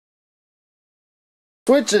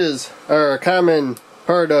Switches are a common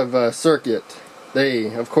part of a circuit.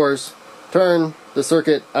 They, of course, turn the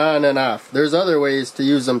circuit on and off. There's other ways to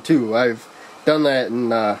use them too. I've done that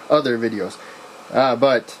in other videos.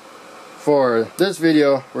 But for this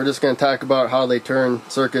video, we're just going to talk about how they turn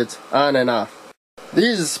circuits on and off.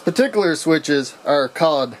 These particular switches are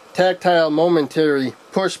called tactile momentary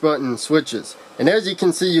push button switches. And as you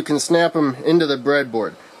can see, you can snap them into the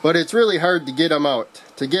breadboard. But it's really hard to get them out.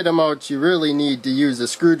 To get them out, you really need to use a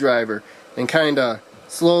screwdriver and kind of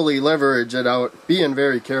slowly leverage it out, being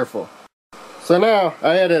very careful. So now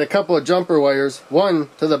I added a couple of jumper wires, one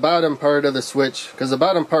to the bottom part of the switch, because the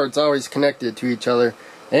bottom part's always connected to each other,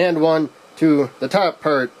 and one to the top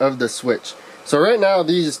part of the switch. So right now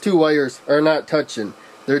these two wires are not touching.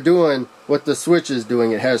 They're doing what the switch is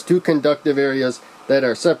doing. It has two conductive areas that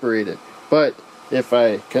are separated. But if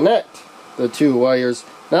I connect the two wires,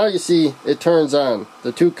 now you see it turns on.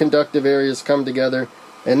 The two conductive areas come together,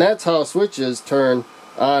 and that's how switches turn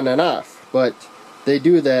on and off. But they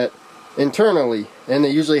do that internally, and they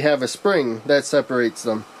usually have a spring that separates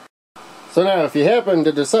them. So now if you happen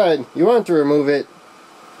to decide you want to remove it,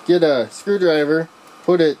 get a screwdriver,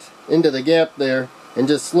 put it into the gap there, and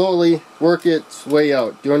just slowly work its way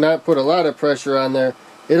out. Do not put a lot of pressure on there.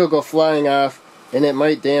 It'll go flying off, and it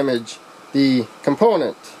might damage the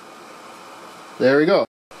component. There we go.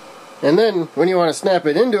 And then when you want to snap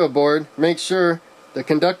it into a board, make sure the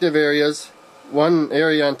conductive areas, one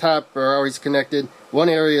area on top are always connected, one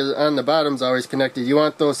area on the bottom is always connected. You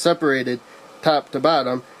want those separated top to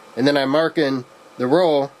bottom. And then I'm marking the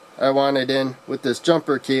row I want it in with this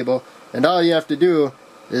jumper cable, and all you have to do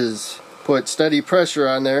is put steady pressure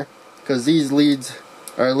on there, because these leads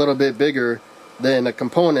are a little bit bigger than a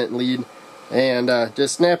component lead, and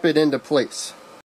just snap it into place.